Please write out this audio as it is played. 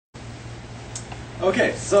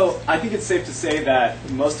Okay, so I think it's safe to say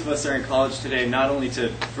that most of us are in college today not only to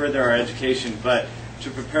further our education, but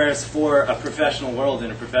to prepare us for a professional world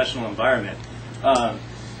and a professional environment.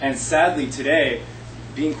 And sadly today,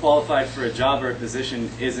 being qualified for a job or a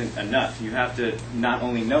position isn't enough. You have to not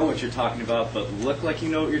only know what you're talking about, but look like you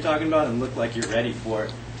know what you're talking about and look like you're ready for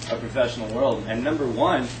a professional world. And number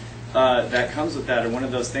one that comes with that, or one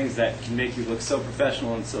of those things that can make you look so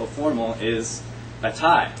professional and so formal, is a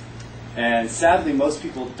tie. And sadly, most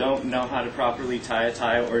people don't know how to properly tie a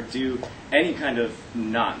tie or do any kind of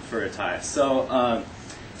knot for a tie. So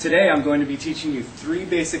today I'm going to be teaching you 3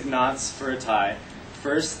 basic knots for a tie.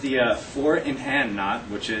 First, the 4-in-hand knot,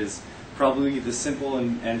 which is probably the simple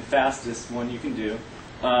and fastest one you can do.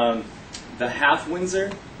 The half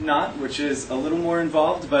Windsor knot, which is a little more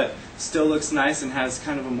involved, but still looks nice and has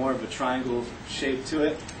kind of more of a triangle shape to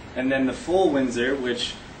it. And then the full Windsor,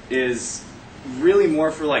 which is really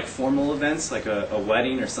more for like formal events, like a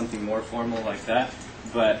wedding or something more formal like that.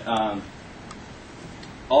 But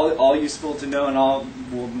all useful to know, and all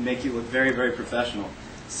will make you look very, very professional,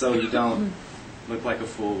 so you don't look like a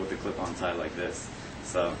fool with a clip-on tie like this.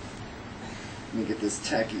 So let me get this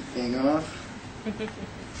tacky thing off.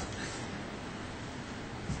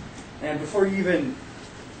 And before you even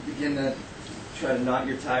begin to try to knot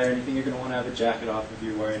your tie or anything, you're going to want to have a jacket off if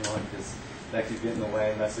you're wearing one, because that could get in the way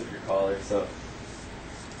and mess up your collar. So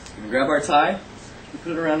we're going to grab our tie,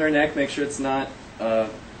 put it around our neck, make sure it's not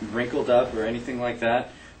wrinkled up or anything like that.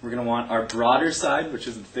 We're going to want our broader side, which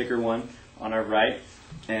is the thicker one, on our right,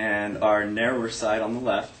 and our narrower side on the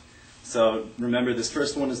left. So remember, this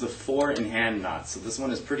first one is the 4-in-hand knot. So this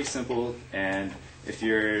one is pretty simple, and if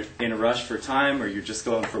you're in a rush for time, or you're just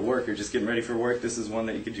going for work, or just getting ready for work, this is one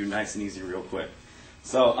that you could do nice and easy real quick.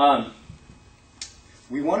 So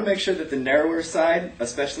we want to make sure that the narrower side,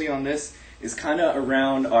 especially on this, is kind of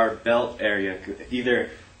around our belt area, either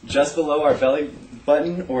just below our belly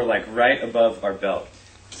button or like right above our belt.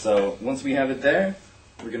 So once we have it there,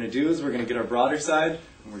 what we're going to do is we're going to get our broader side,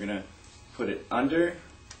 and we're going to put it under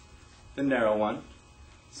the narrow one.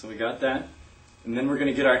 So we got that. And then we're going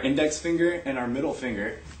to get our index finger and our middle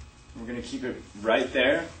finger. We're going to keep it right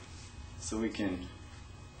there so we can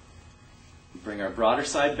bring our broader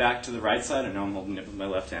side back to the right side. I know I'm holding it with my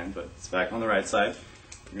left hand, but it's back on the right side.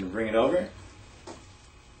 We're going to bring it over,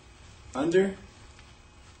 under,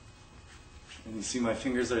 and you see my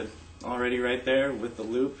fingers are already right there with the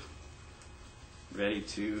loop, ready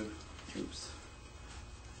to,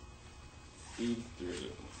 feed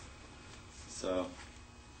through. So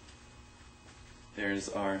there's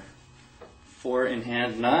our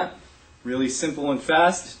 4-in-hand knot. Really simple and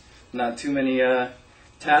fast. Not too many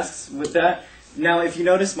tasks with that. Now, if you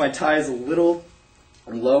notice, my tie is a little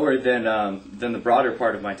lower than the broader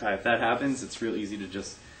part of my tie. If that happens, it's real easy to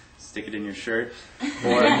just stick it in your shirt,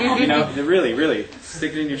 or really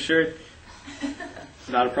stick it in your shirt.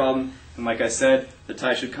 Not a problem. And like I said, the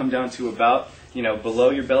tie should come down to about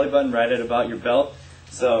below your belly button, right at about your belt.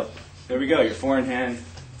 So there we go, your 4-in-hand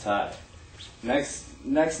tie.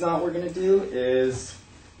 Next knot we're going to do is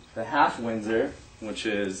the half Windsor, which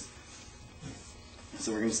is,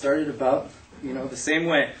 so we're going to start it about the same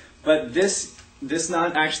way, but this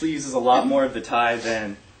knot actually uses a lot more of the tie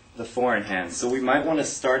than the 4-in-hand. So we might want to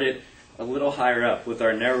start it a little higher up, with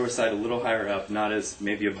our narrower side a little higher up, not as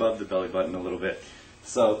maybe above the belly button a little bit.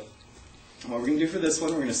 So what we're going to do for this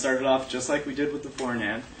one, we're going to start it off just like we did with the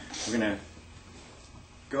 4-in-hand. We're going to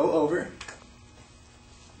go over,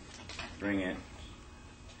 bring it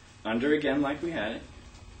under again like we had it.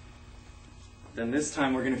 Then this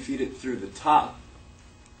time we're going to feed it through the top.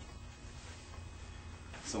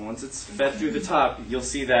 So once it's fed through the top, you'll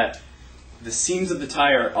see that the seams of the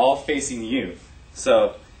tie are all facing you.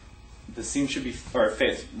 So the seam should be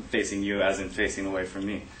facing you, as in facing away from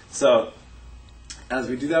me. So as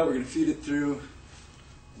we do that, we're going to feed it through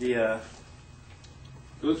the,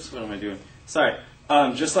 oops, what am I doing? Sorry.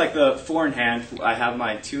 Just like the 4-in-hand, I have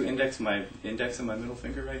my index and my middle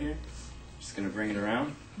finger right here. Just going to bring it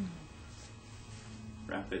around,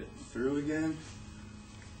 wrap it through again,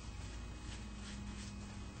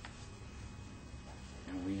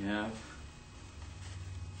 and we have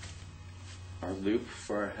our loop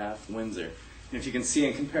for our half Windsor. And if you can see,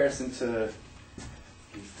 in comparison to the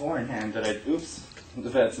 4-in-hand that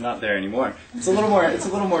that's not there anymore. It's a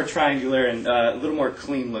little more triangular and a little more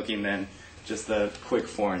clean looking than just the quick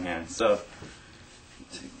 4-in-hand. So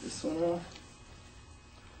take this one off.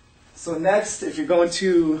 So next, if you're going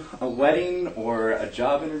to a wedding or a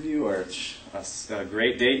job interview or a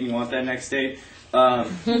great date and you want that next date,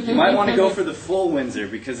 you might want to go for the full Windsor,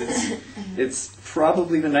 because it's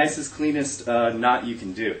probably the nicest, cleanest knot you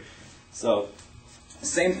can do. So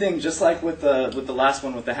Same thing, just like with the last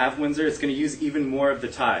one with the half Windsor, it's going to use even more of the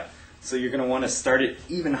tie. So you're going to want to start it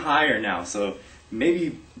even higher now, so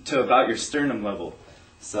maybe to about your sternum level.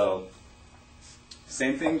 So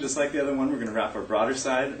same thing, just like the other one, we're going to wrap our broader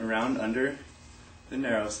side around under the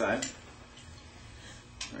narrow side.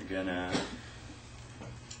 We're going to,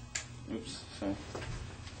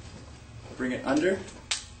 bring it under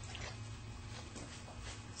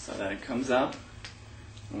so that it comes out.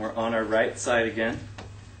 And we're on our right side again.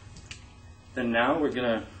 Then now we're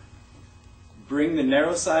going to bring the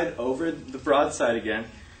narrow side over the broad side again.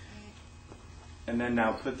 And then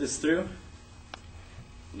now put this through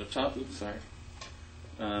the top. Oops, sorry.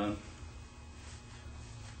 Wrap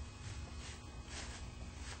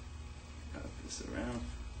this around.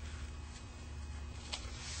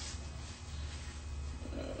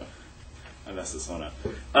 I messed this one up.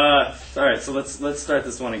 All right, so let's start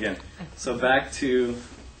this one again. So back to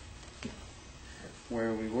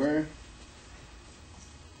where we were.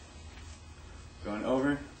 Going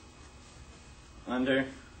over, under,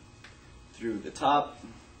 through the top.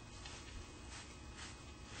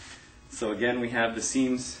 So again, we have the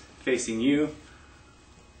seams facing you.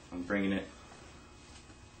 I'm bringing it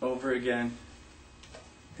over again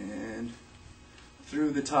and through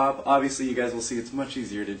the top. Obviously, you guys will see it's much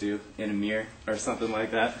easier to do in a mirror or something like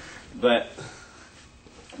that. But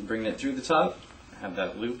I'm bringing it through the top. I have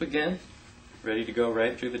that loop again, ready to go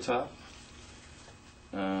right through the top.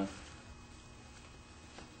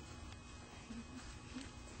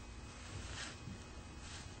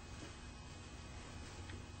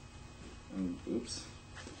 Oops.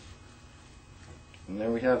 And there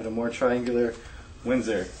we have it, a more triangular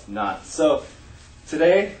Windsor knot. So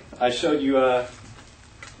today I showed you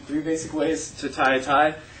 3 basic ways to tie a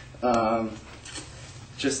tie,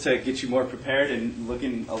 just to get you more prepared and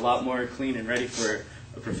looking a lot more clean and ready for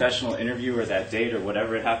a professional interview or that date or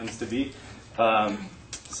whatever it happens to be.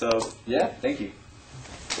 So yeah, thank you.